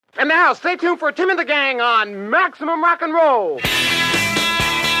And now, stay tuned for Tim and the Gang on Maximum Rock and Roll.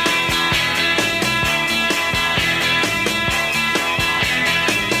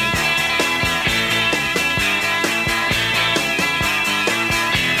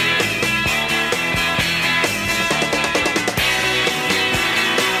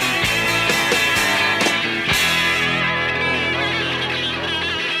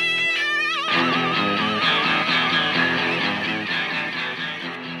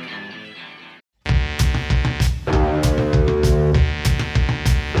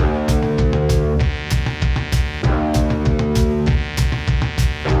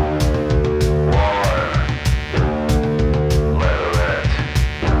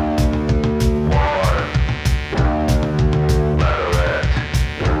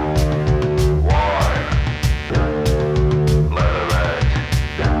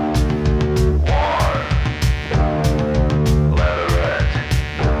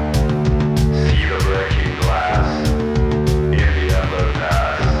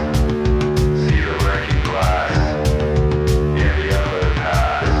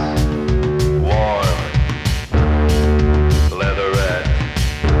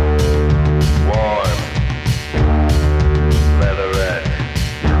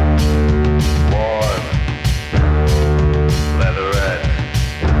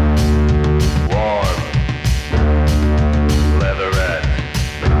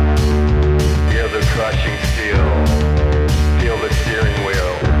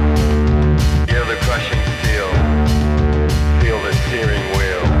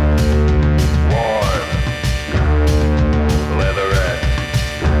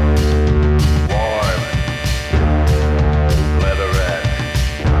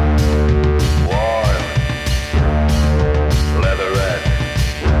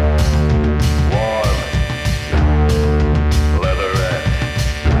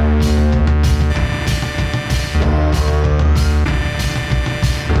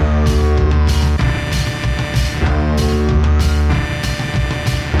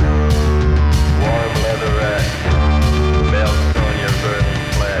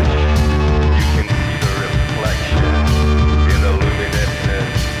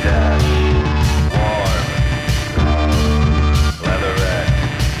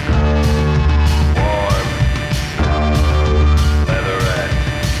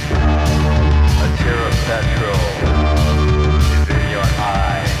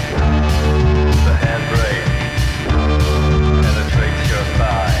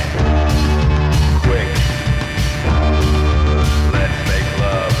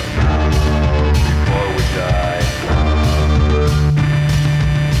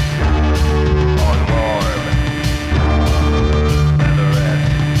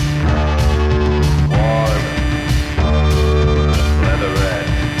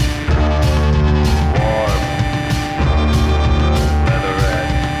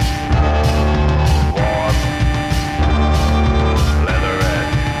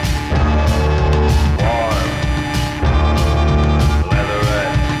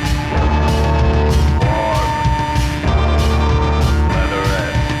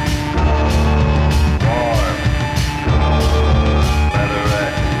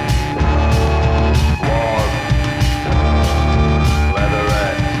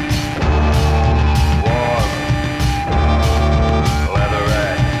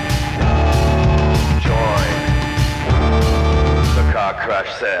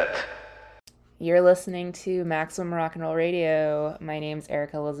 You're listening to Maximum Rock and Roll Radio. My name's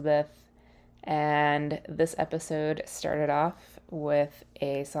Erica Elizabeth, and this episode started off with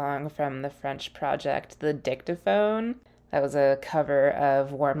a song from the French project The Dictaphone. That was a cover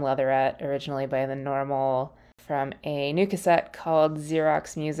of Warm Leatherette, originally by The Normal, from a new cassette called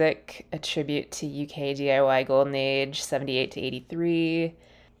Xerox Music, a tribute to UK DIY Golden Age, 78 to 83.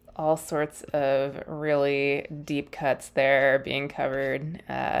 All sorts of really deep cuts there being covered.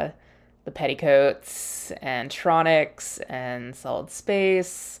 The Petticoats, and Tronics, and Solid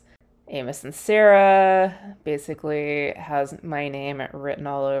Space. Amos and Sarah basically has my name written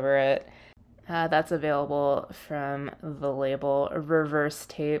all over it. That's available from the label Reverse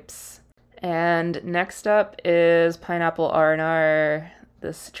Tapes. And next up is Pineapple R&R.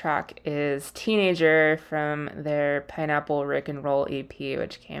 This track is Teenager from their Pineapple Rick and Roll EP,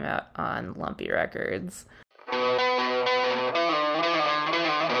 which came out on Lumpy Records. Teenager,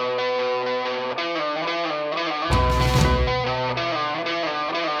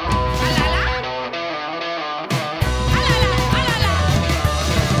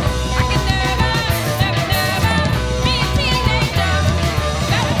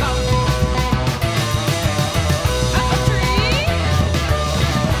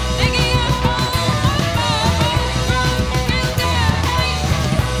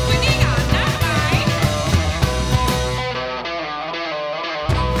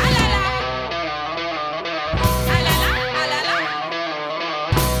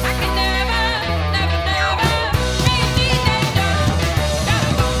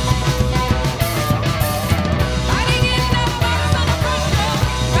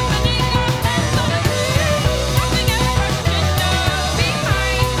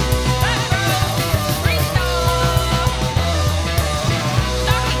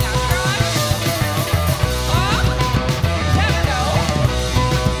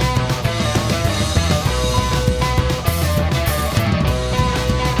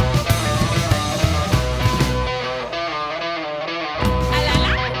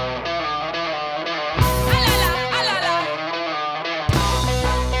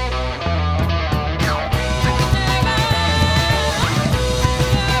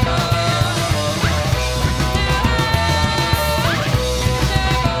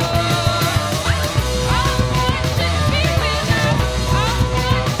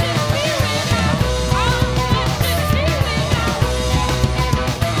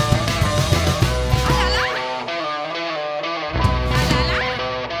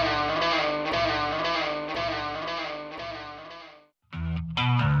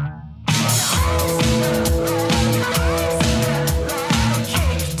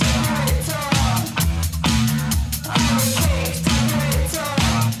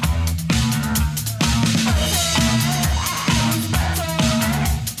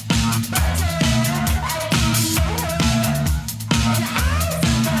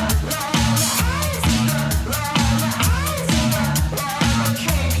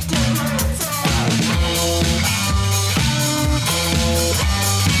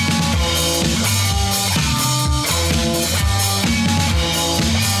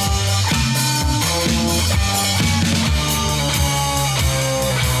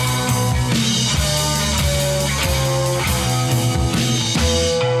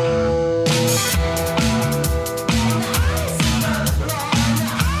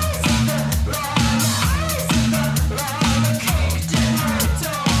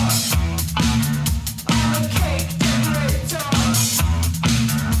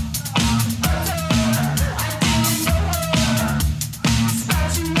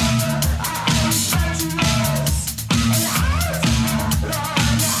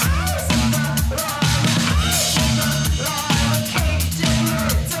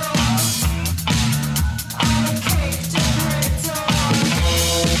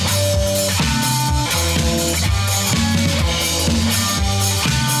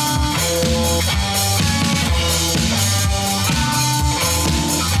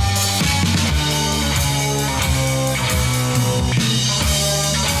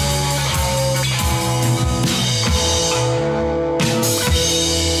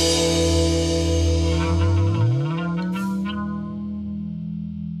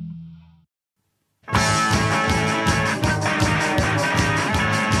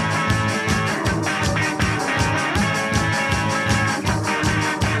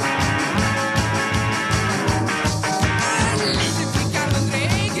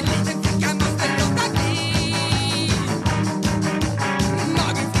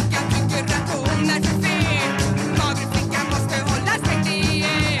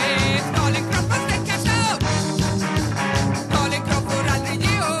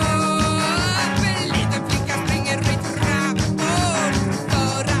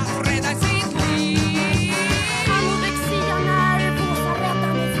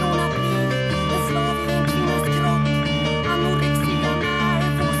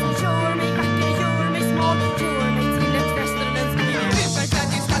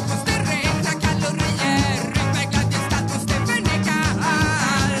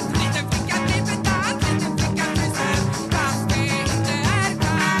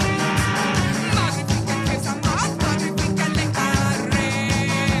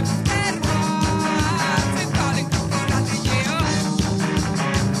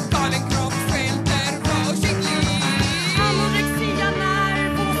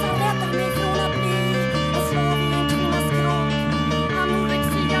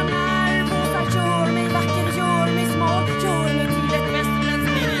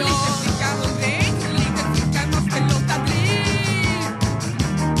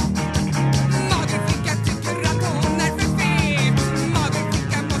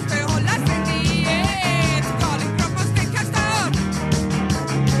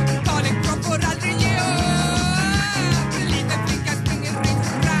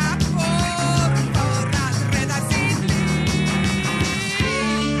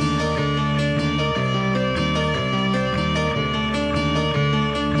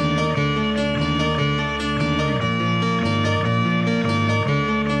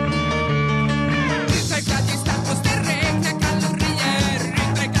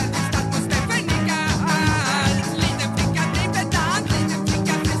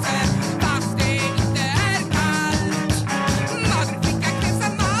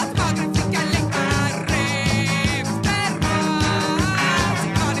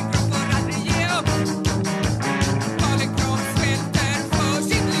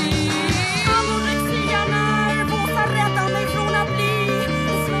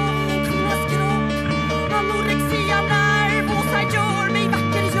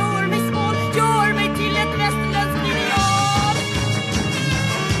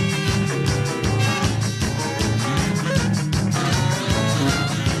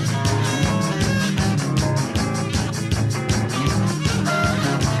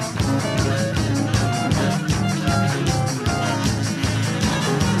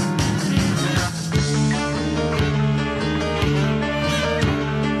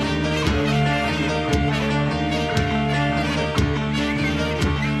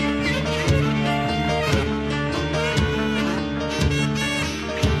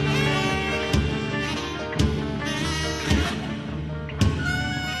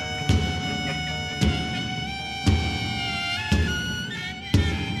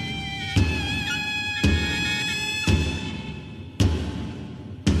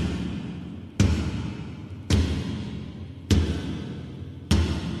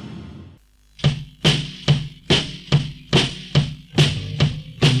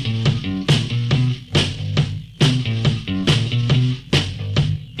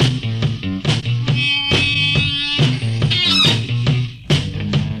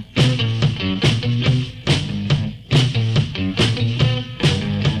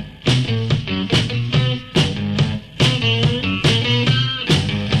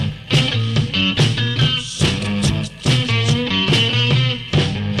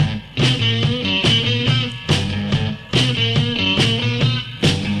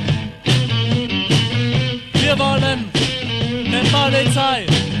 Polizei.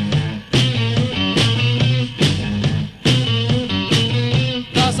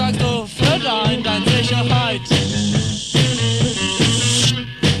 Das sagst du für deine Sicherheit.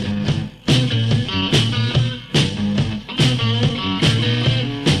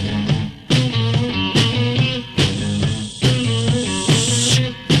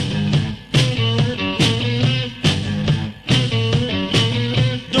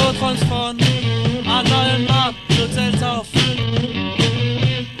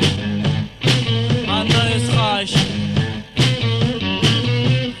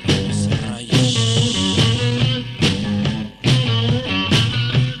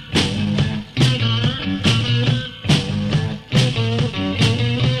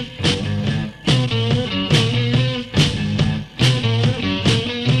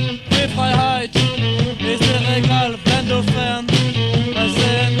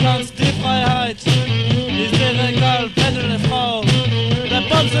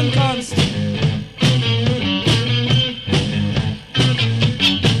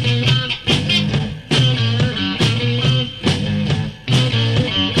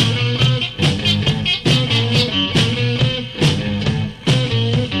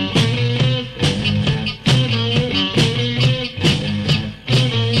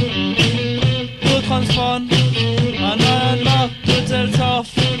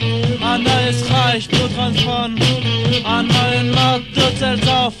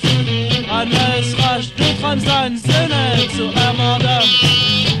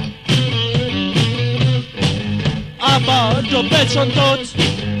 Schon tot.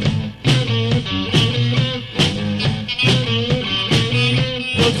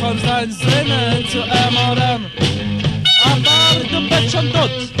 Du kommst deinen Sinne zu ermorden, aber du bist schon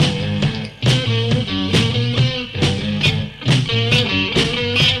tot.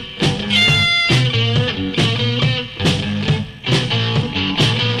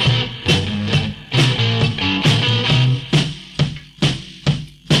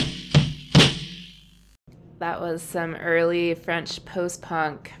 That was some early French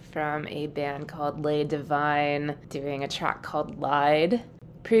post-punk from a band called Les Divine doing a track called Lied.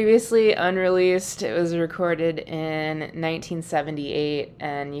 Previously unreleased, it was recorded in 1978,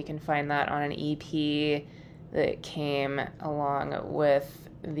 and you can find that on an EP that came along with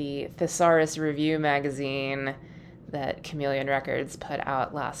the Thesaurus Review magazine that Chameleon Records put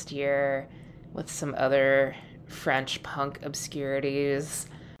out last year with some other French punk obscurities.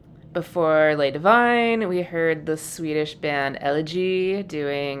 Before Les Divine, we heard the Swedish band Elegy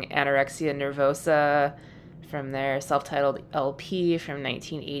doing Anorexia Nervosa from their self-titled LP from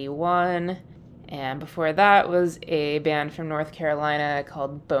 1981. And before that was a band from North Carolina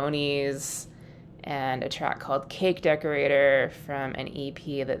called Bonies and a track called Cake Decorator from an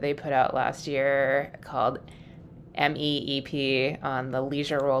EP that they put out last year called MEEP on the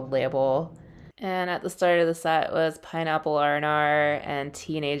Leisure World label. And at the start of the set was Pineapple R&R and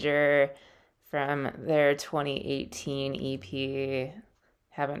Teenager from their 2018 EP.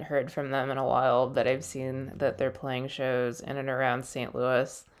 Haven't heard from them in a while, but I've seen that they're playing shows in and around St.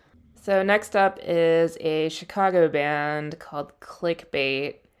 Louis. So next up is a Chicago band called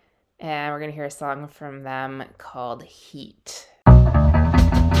Clickbait, and we're going to hear a song from them called Heat. Hey!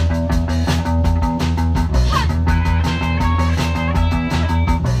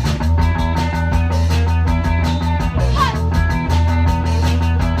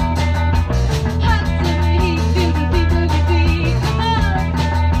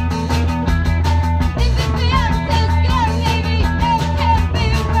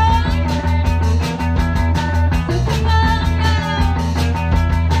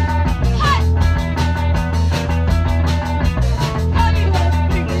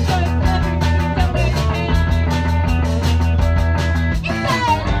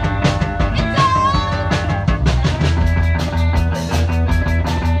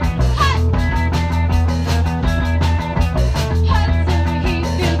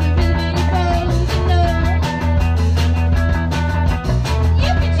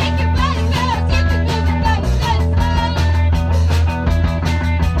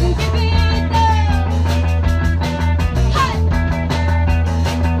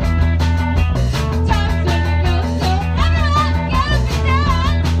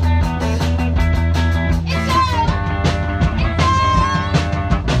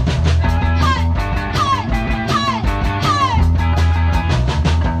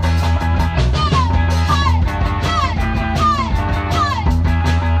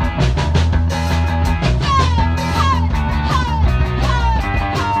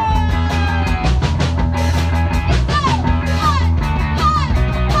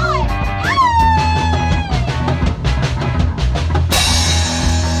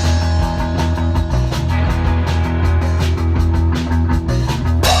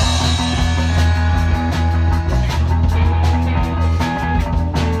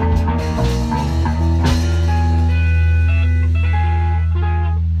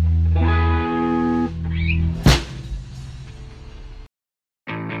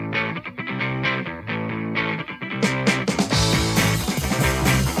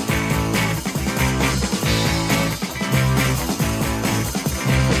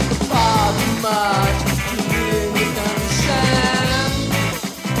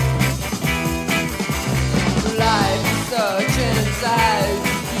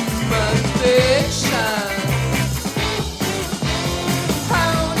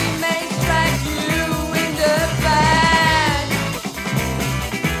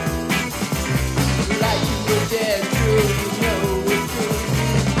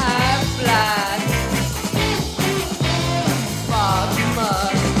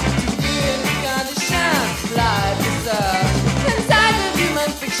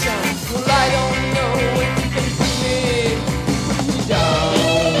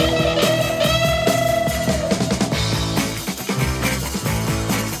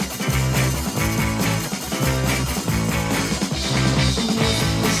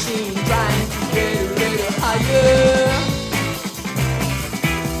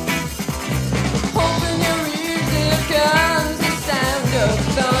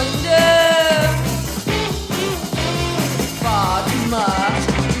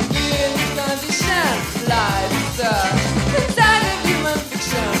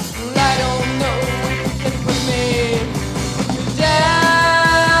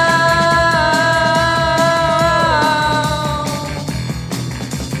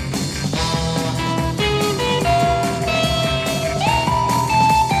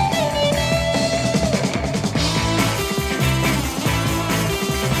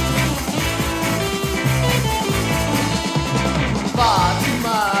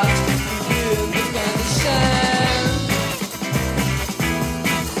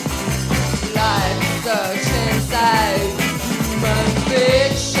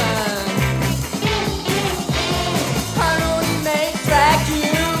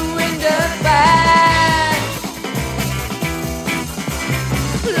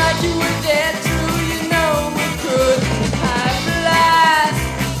 like you were dead true, you know we couldn't have last.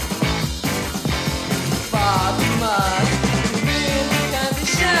 Far too much to really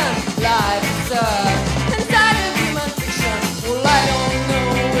condition life is inside of human fiction. Well, I don't know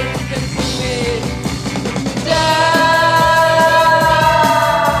if you can put me down.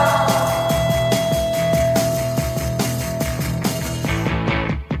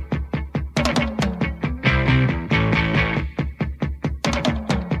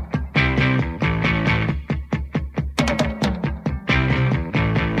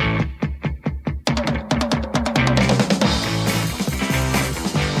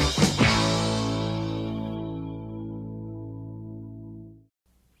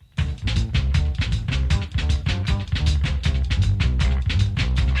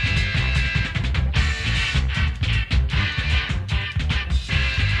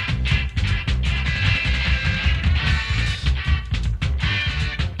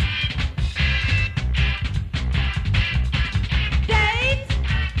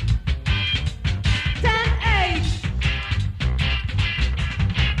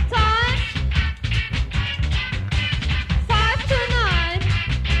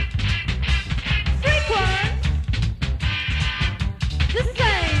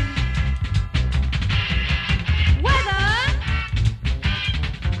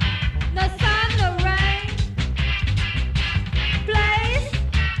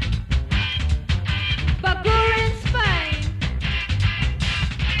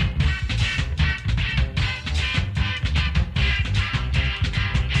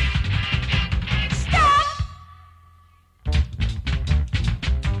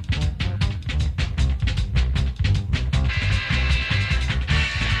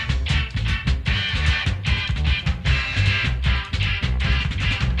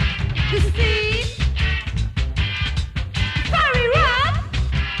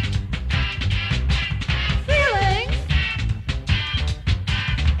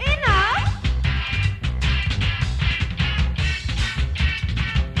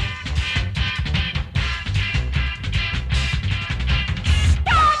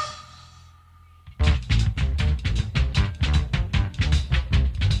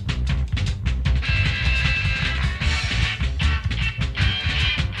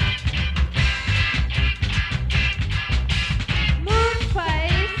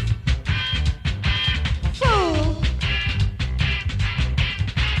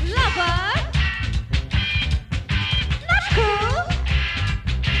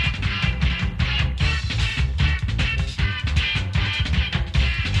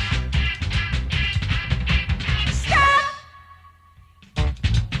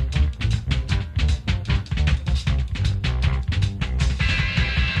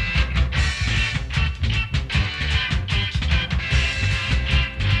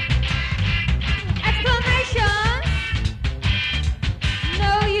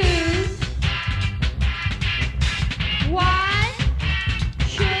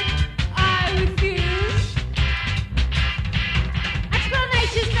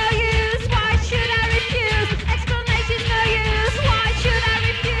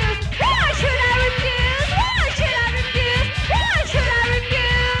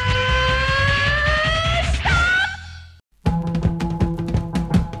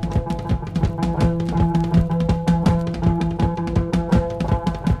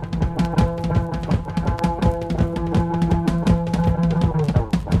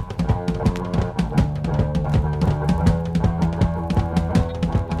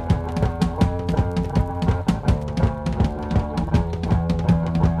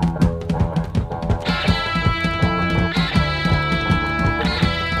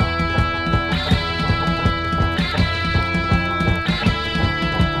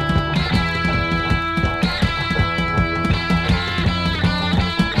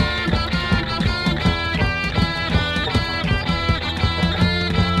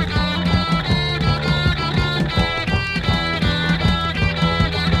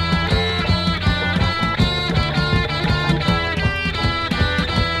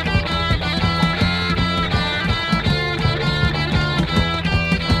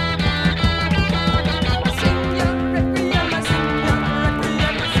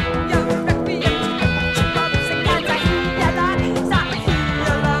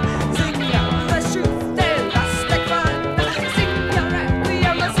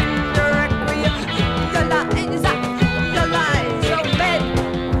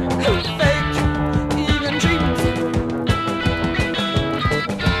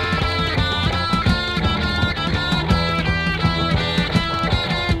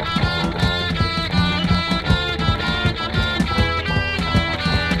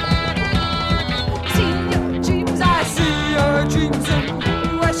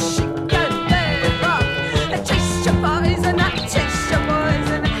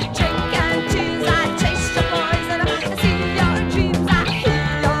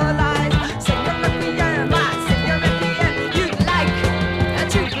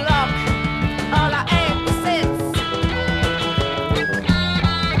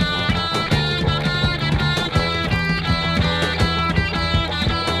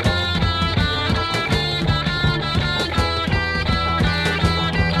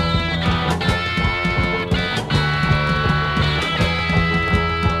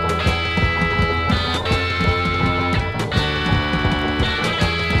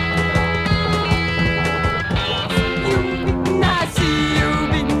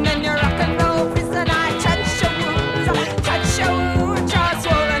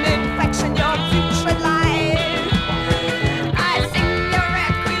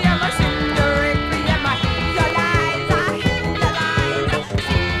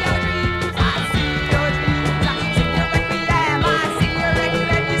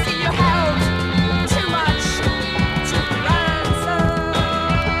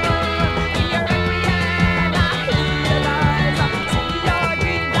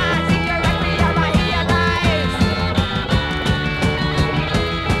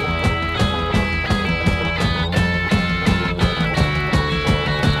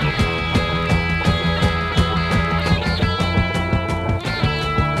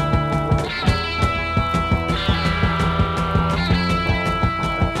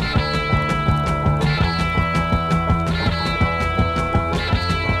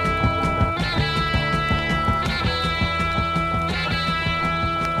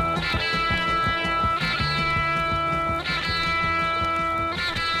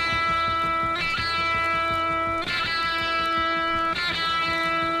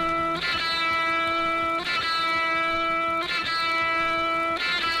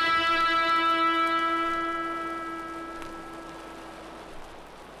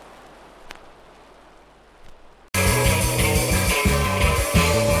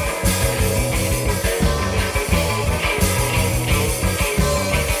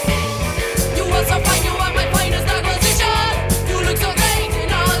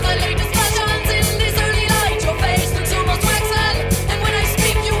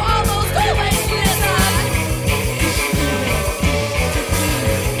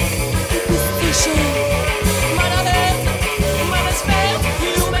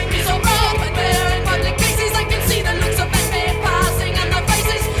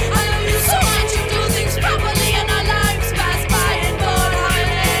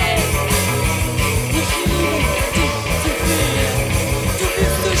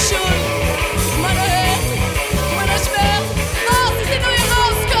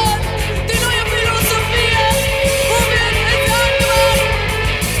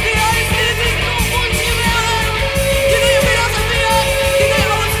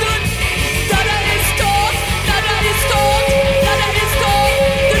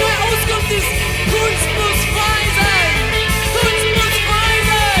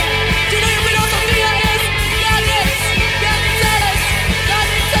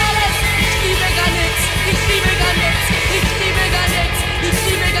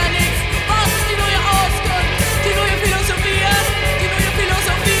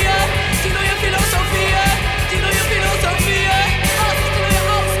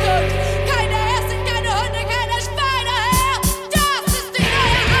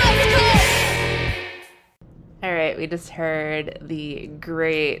 we just heard the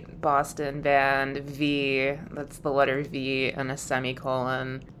great Boston band V, that's the letter V and a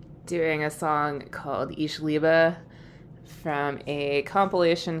semicolon, doing a song called Ich Liebe from a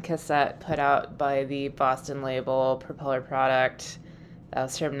compilation cassette put out by the Boston label Propeller Product. That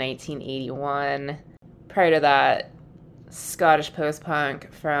was from 1981. Prior to that, Scottish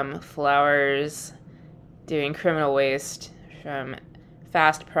post-punk from Flowers, doing Criminal Waste from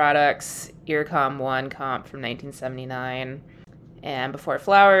Fast Products, Earcom 1 comp from 1979. And before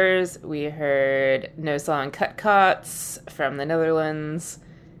Flowers, we heard No Song Cut Cots from the Netherlands,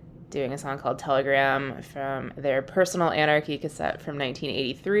 doing a song called Telegram from their Personal Anarchy cassette from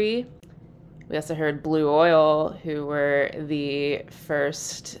 1983. We also heard Blue Oil, who were the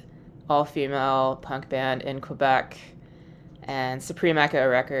first all-female punk band in Quebec. And Supreme Echo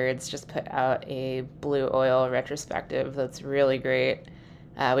Records just put out a Blue Oil retrospective that's really great.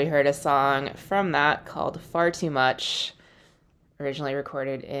 We heard a song from that called Far Too Much, originally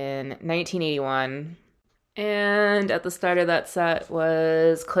recorded in 1981. And at the start of that set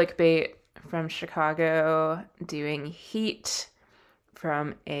was Clickbait from Chicago doing Heat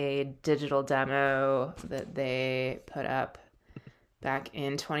from a digital demo that they put up back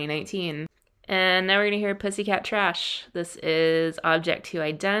in 2019. And now we're going to hear Pussycat Trash. This is Object to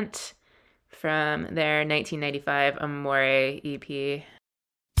Ident from their 1995 Amore EP.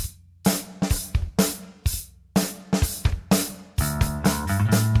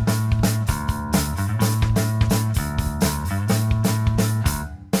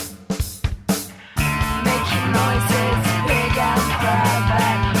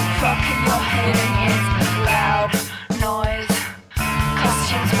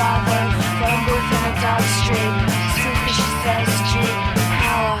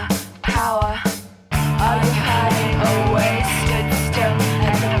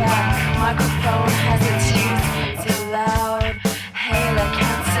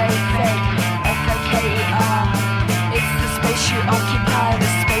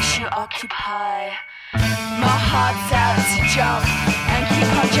 My heart's out to jump and keep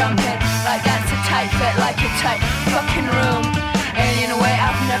on jumping like that's a tight fit, like a tight fucking room. Alien away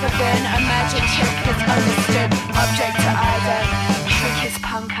I've never been, a magic trick that's understood. Object to either, trick is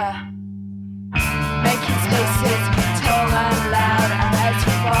punker. Making spaces tall and loud, and as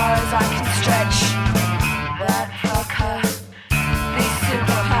far as I can stretch that fucker. These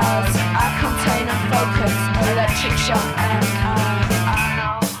superpowers I contain and focus, electric shock and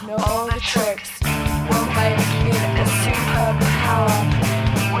I know all the tricks. Will make it a superpower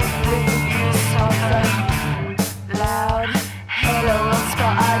with the use of the loud halo on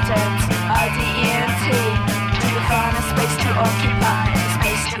spot ident, IDENT, to define a space to occupy, a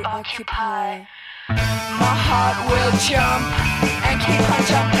space to occupy. My heart will jump and keep on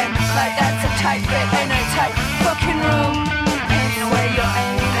jumping like that's a tight fit in a tight fucking room. Any way you're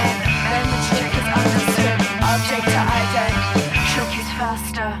aiming, then the trick is understood. Object to ident, trick is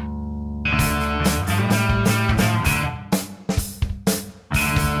faster.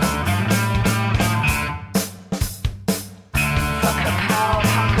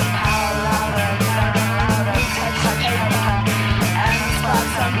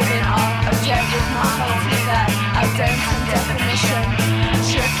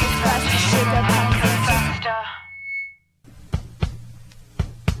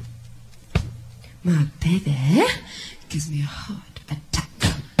 My baby gives me a heart attack.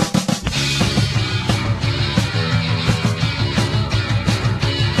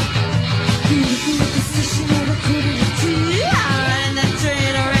 Beautiful position of a quarter to two. I'm that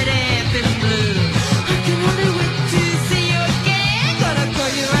train already been blue. I can only wait to see you again. Gonna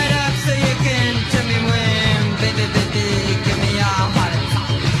call you right up so you can tell me when. Baby, baby, give me your heart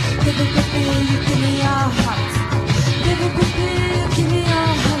attack. Baby, baby, you give me your heart attack. Baby, baby, give me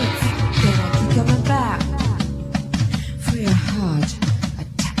your heart attack. Then I keep coming back for your heart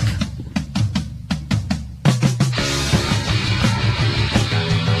attack.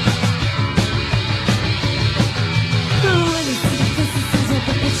 When you see the faces of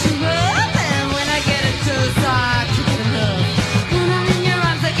the bitch you love, and when I get it too, so I keep it enough. When I'm in your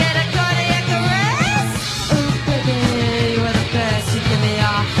arms, I get a cardiac arrest. Oh baby, you are the best. You give me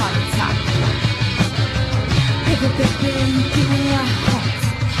your heart attack.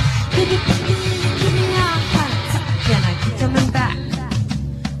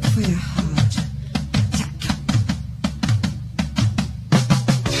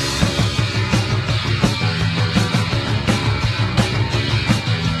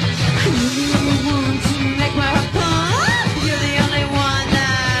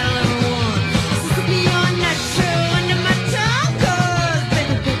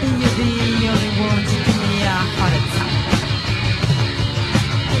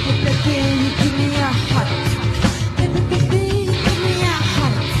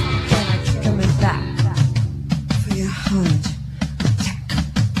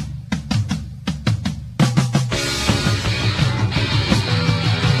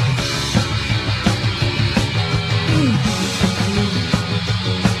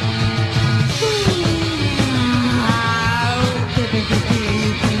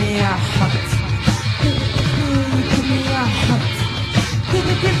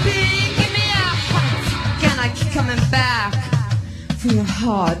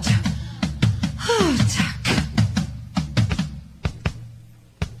 hard. Oh, tack.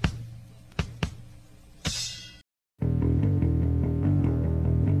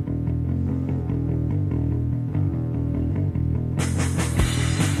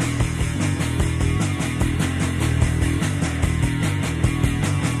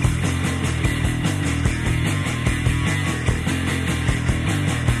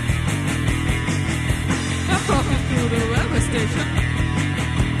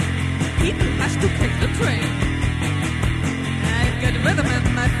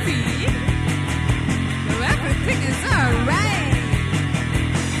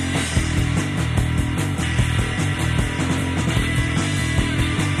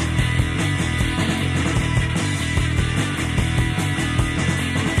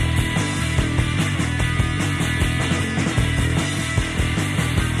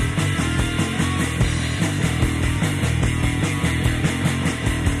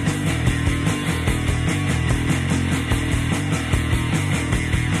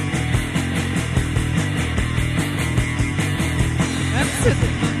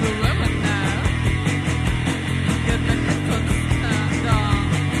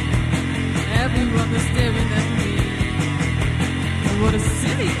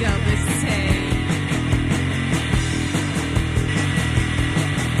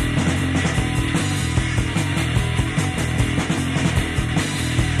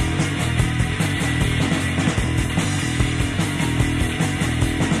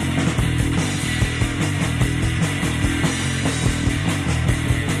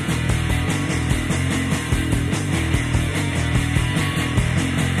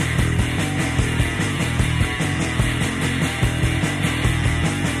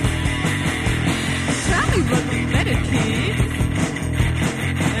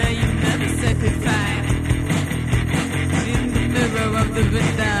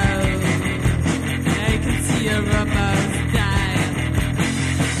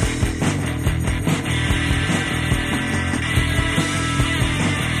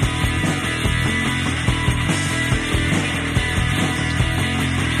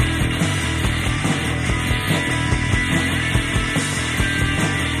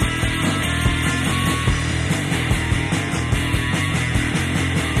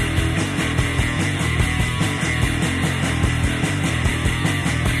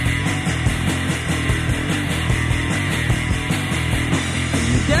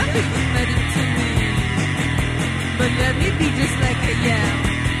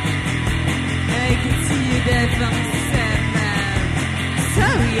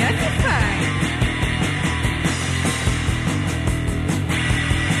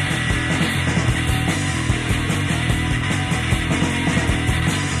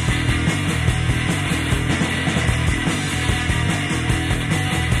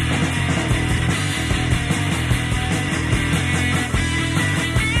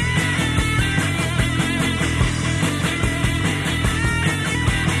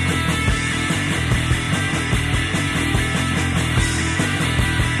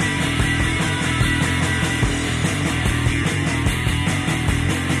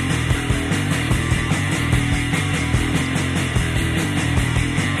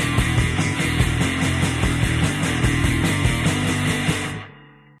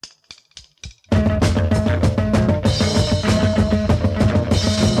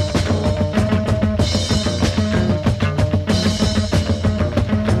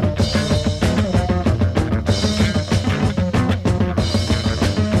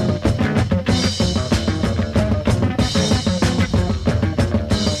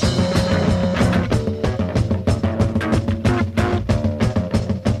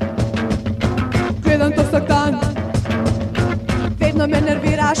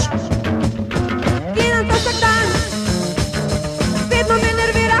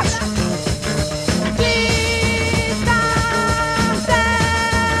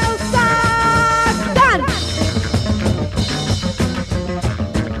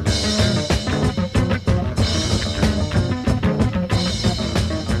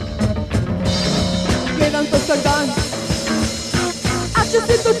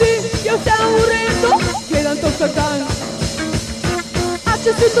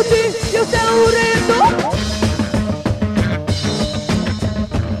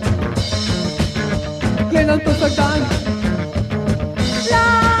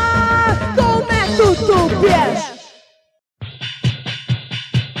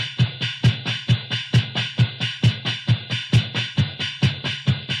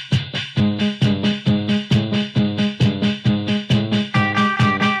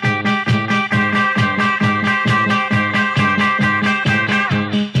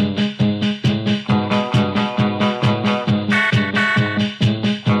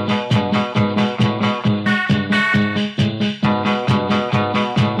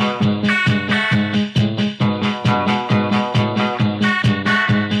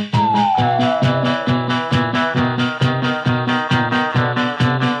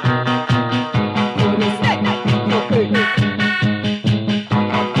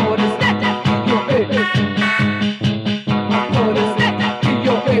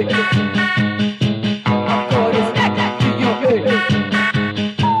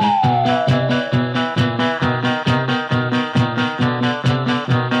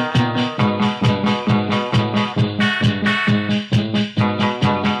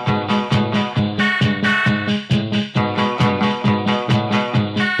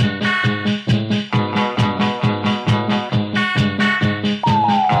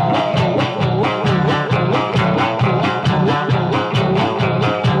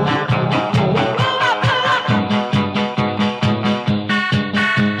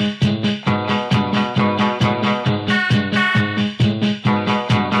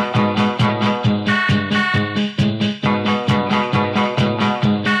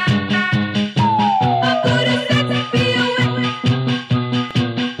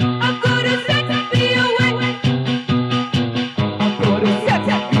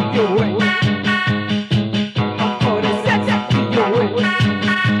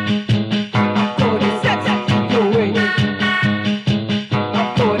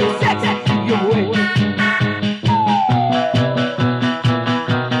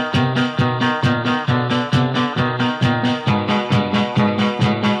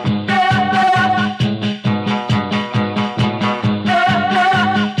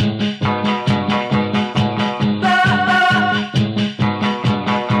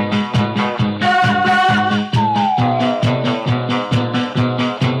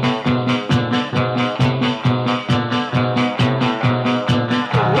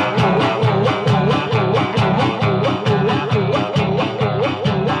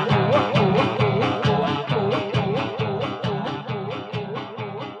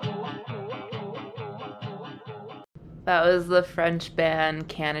 was the French band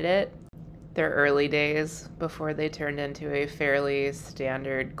Candidate, their early days before they turned into a fairly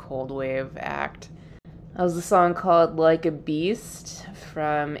standard cold wave act. That was a song called Like a Beast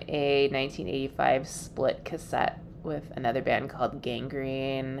from a 1985 split cassette with another band called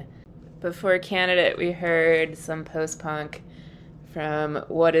Gangrene. Before Candidate, we heard some post-punk from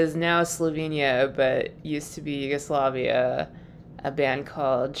what is now Slovenia but used to be Yugoslavia, a band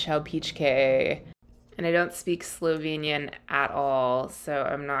called Chaupičke. And I don't speak Slovenian at all, so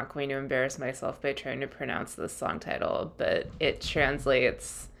I'm not going to embarrass myself by trying to pronounce this song title, but it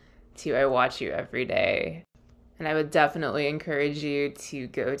translates to I Watch You Every Day. And I would definitely encourage you to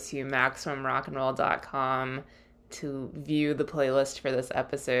go to MaximumRockandRoll.com to view the playlist for this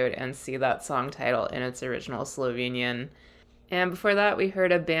episode and see that song title in its original Slovenian. And before that, we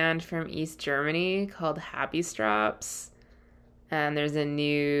heard a band from East Germany called Happy Straps. And there's a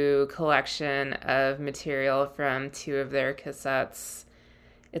new collection of material from two of their cassettes.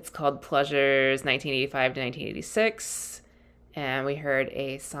 It's called Pleasures 1985 to 1986. And we heard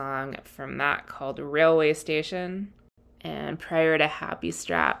a song from that called Railway Station. And prior to Happy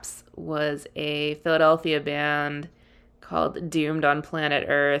Straps was a Philadelphia band called Doomed on Planet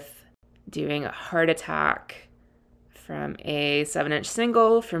Earth doing Heart Attack from a 7-inch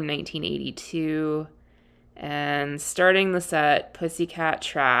single from 1982. And starting the set, Pussycat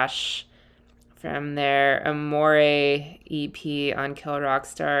Trash from their Amore EP on Kill Rock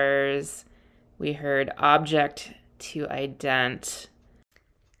Stars. We heard Object to Ident.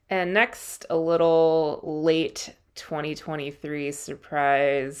 And next, a little late 2023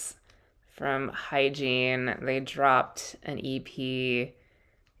 surprise from Hygiene. They dropped an EP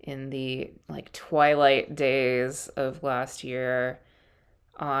in the twilight days of last year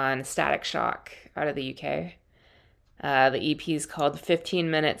on Static Shock out of the UK. The EP is called 15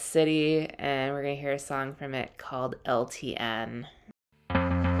 Minute City, and we're going to hear a song from it called LTN.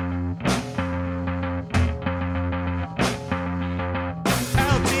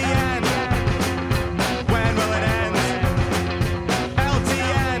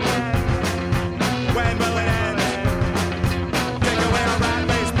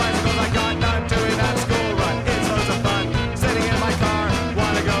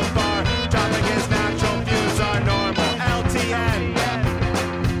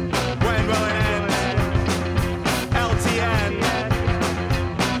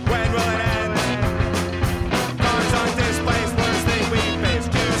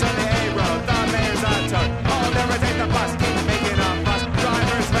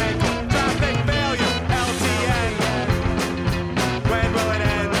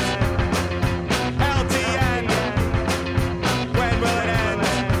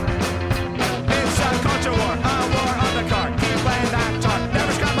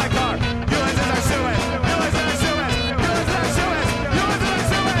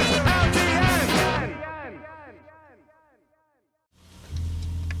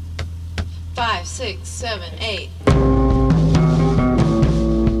 Five, 6, 7, 8.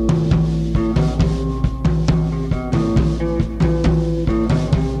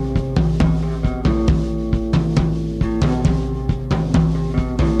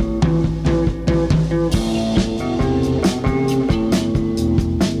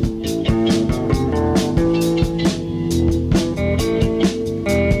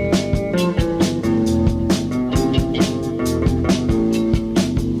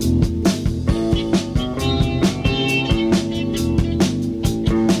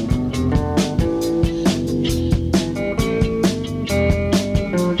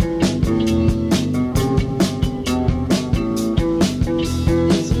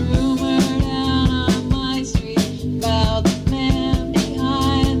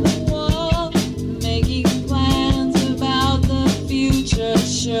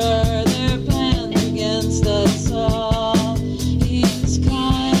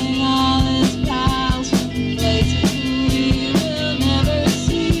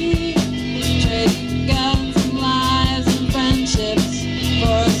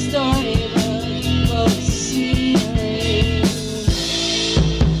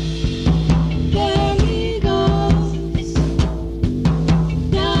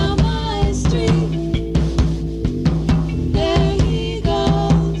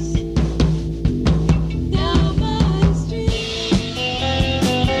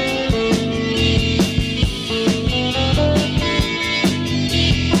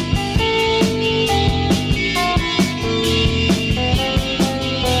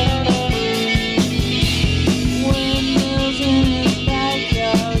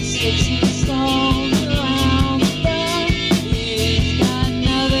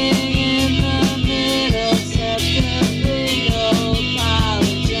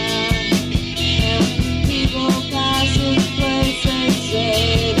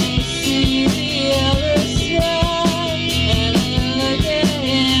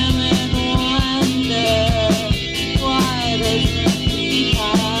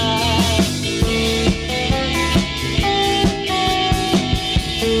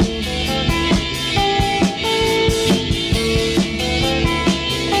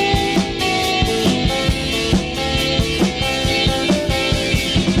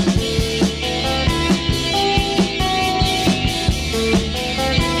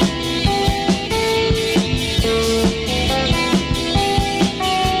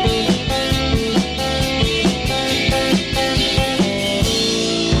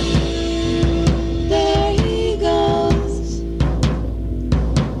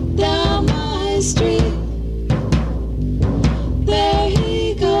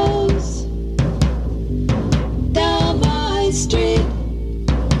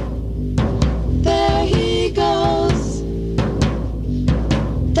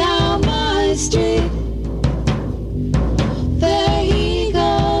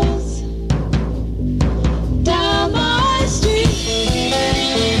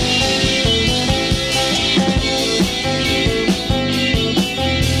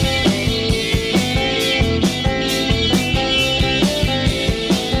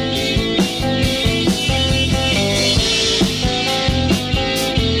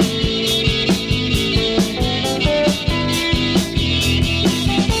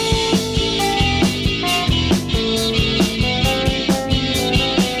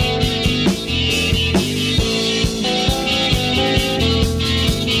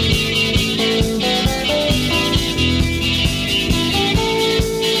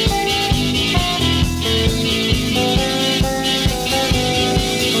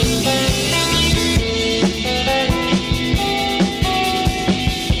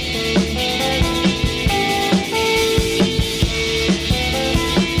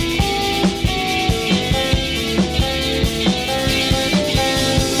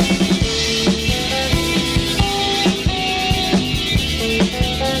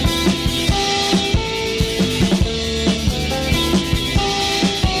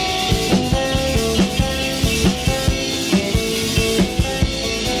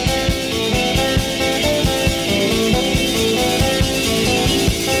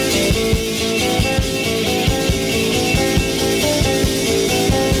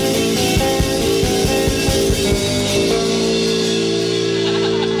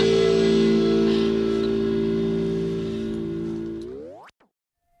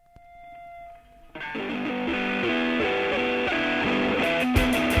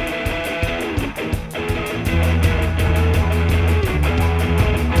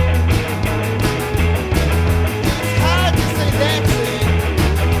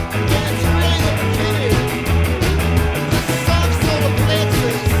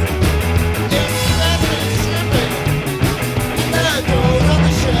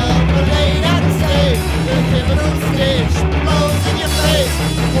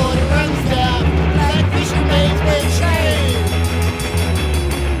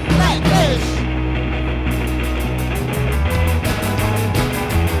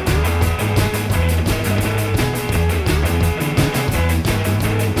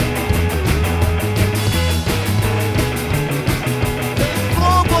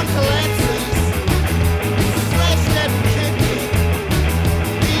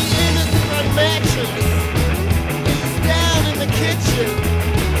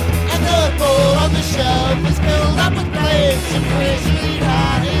 fishing for his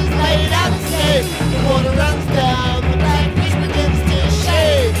sweetheart is laid out to sleep. The water runs down, the blackfish begins to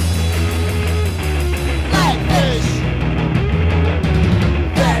shake. Blackfish,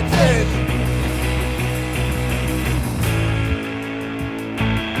 blackfish.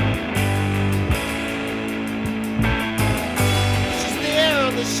 She's there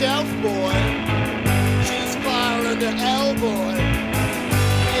on the shelf, boy. She's far under L, boy.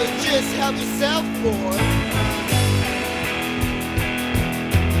 Hey, just help yourself, boy.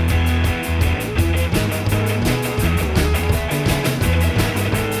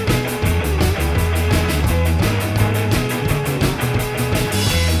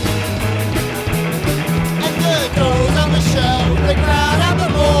 The crowd at the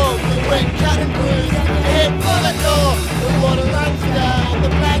mall, the wet cat and bruise, the head for the door, the water runs down, the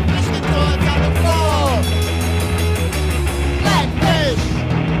blackfish that caught on the floor. Blackfish,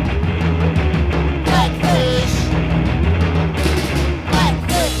 blackfish,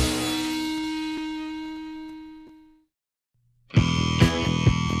 blackfish.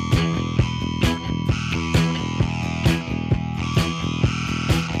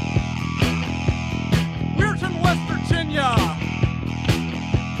 Weirton, West Virginia,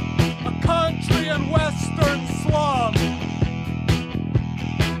 a country and western slum.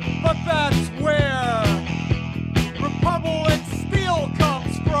 But that's where Republic Steel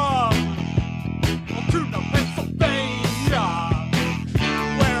comes from. Altoona, Pennsylvania,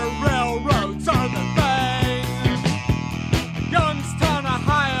 where railroads are the thing. Youngstown,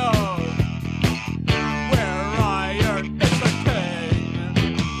 Ohio, where iron is the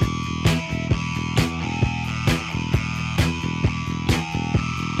king.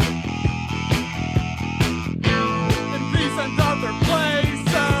 In these and other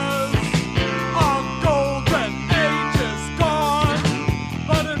places, a golden age is gone,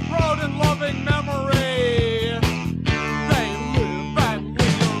 but in proud and loving memory, they live and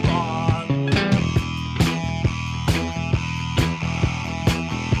linger on.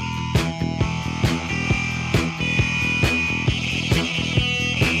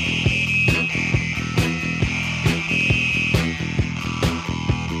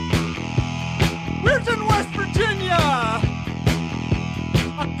 Weirton, West Virginia,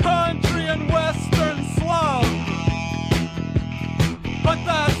 a country and western slum. But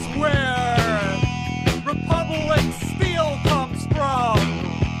that's where Republic Steel comes from.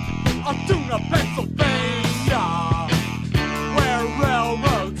 Altoona, Pennsylvania, where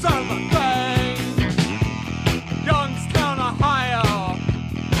railroads are the thing. Youngstown, Ohio,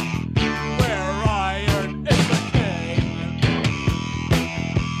 where iron is the king.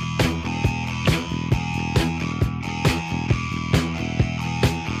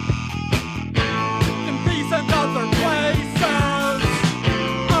 In these and other places,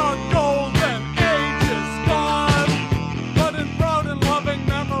 a golden age is gone, but in proud and loving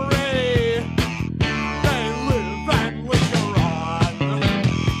memory, they live and linger on.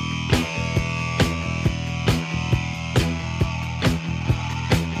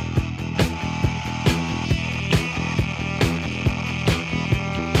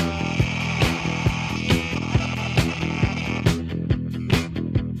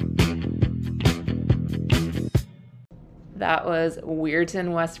 That was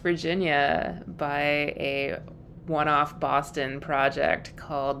Weirton, West Virginia by a one-off Boston project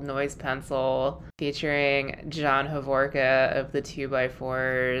called Noise Pencil featuring John Hovorka of the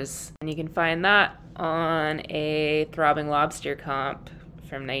 2x4s. And you can find that on a Throbbing Lobster comp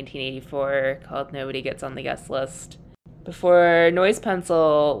from 1984 called Nobody Gets on the Guest List. Before Noise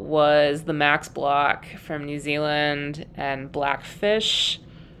Pencil was the Max Block from New Zealand and Blackfish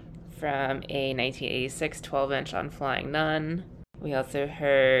from a 1986 12-inch on Flying Nun. We also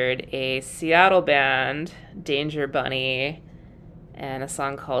heard a Seattle band, Danger Bunny, and a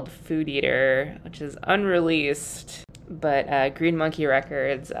song called Food Eater, which is unreleased, but Green Monkey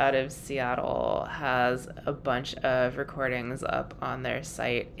Records out of Seattle has a bunch of recordings up on their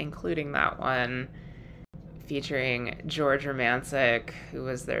site, including that one featuring George Romancic, who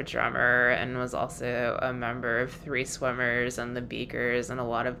was their drummer and was also a member of Three Swimmers and the Beakers and a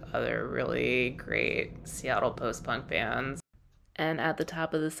lot of other really great Seattle post-punk bands. And at the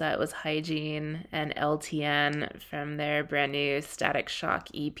top of the set was Hygiene and LTN from their brand new Static Shock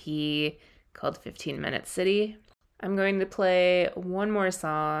EP called 15 Minute City. I'm going to play one more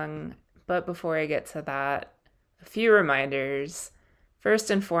song, but before I get to that, a few reminders. First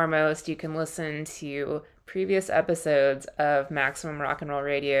and foremost, you can listen to previous episodes of Maximum Rock and Roll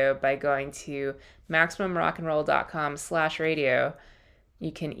Radio by going to MaximumRockandRoll.com/radio.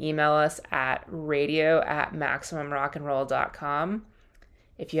 You can email us at radio@MaximumRockandRoll.com.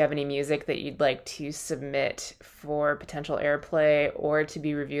 If you have any music that you'd like to submit for potential airplay or to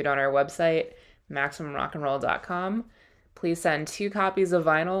be reviewed on our website, MaximumRockandRoll.com, please send 2 copies of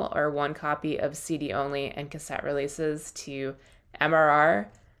vinyl or 1 copy of CD only and cassette releases to MRR,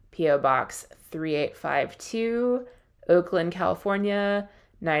 P.O. Box 3852, Oakland, California,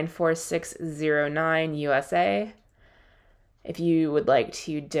 94609, USA. If you would like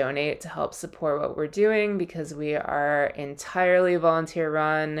to donate to help support what we're doing, because we are entirely volunteer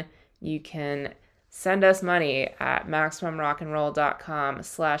run, you can send us money at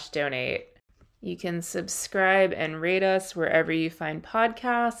MaximumRockandRoll.com/donate. You can subscribe and rate us wherever you find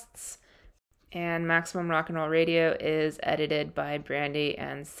podcasts. And Maximum Rock and Roll Radio is edited by Brandy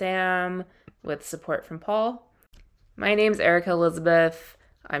and Sam with support from Paul. My name's Erica Elizabeth.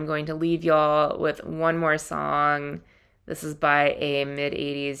 I'm going to leave y'all with one more song. This is by a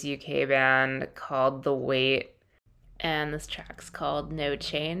mid-80s UK band called The Wait, and this track's called No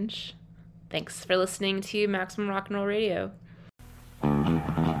Change. Thanks for listening to Maximum Rock and Roll Radio.